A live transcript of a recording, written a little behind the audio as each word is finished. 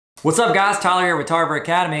What's up guys, Tyler here with Tarver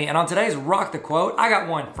Academy, and on today's Rock the Quote, I got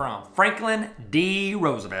one from Franklin D.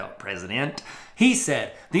 Roosevelt, President. He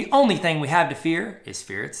said, "The only thing we have to fear is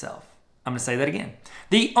fear itself." I'm gonna say that again.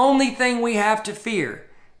 The only thing we have to fear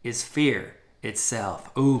is fear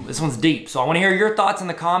itself. Ooh, this one's deep. So I wanna hear your thoughts in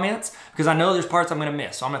the comments because I know there's parts I'm gonna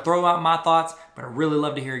miss. So I'm gonna throw out my thoughts, but I really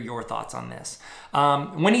love to hear your thoughts on this.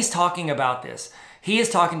 When he's talking about this, he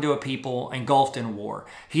is talking to a people engulfed in war.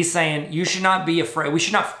 He's saying you should not be afraid. We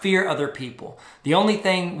should not fear other people. The only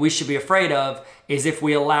thing we should be afraid of is if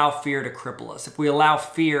we allow fear to cripple us. If we allow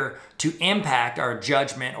fear to impact our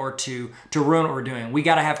judgment or to ruin what we're doing. We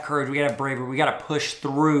gotta have courage, we gotta have bravery, we gotta push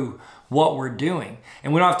through what we're doing.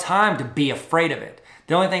 And we don't have time to be afraid of it.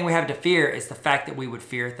 The only thing we have to fear is the fact that we would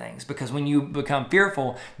fear things, because when you become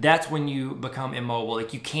fearful, that's when you become immobile.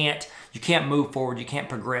 Like you can't move forward, you can't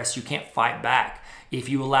progress, you can't fight back if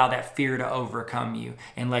you allow that fear to overcome you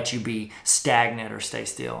and let you be stagnant or stay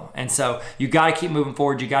still. And so you gotta keep moving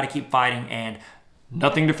forward, you gotta keep fighting, and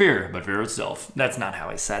nothing to fear but fear itself. That's not how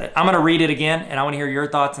he said it. I'm gonna read it again and I wanna hear your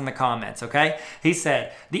thoughts in the comments, okay? He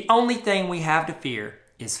said, "The only thing we have to fear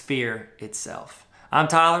is fear itself." I'm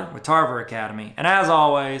Tyler with Tarver Academy, and as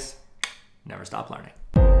always, never stop learning.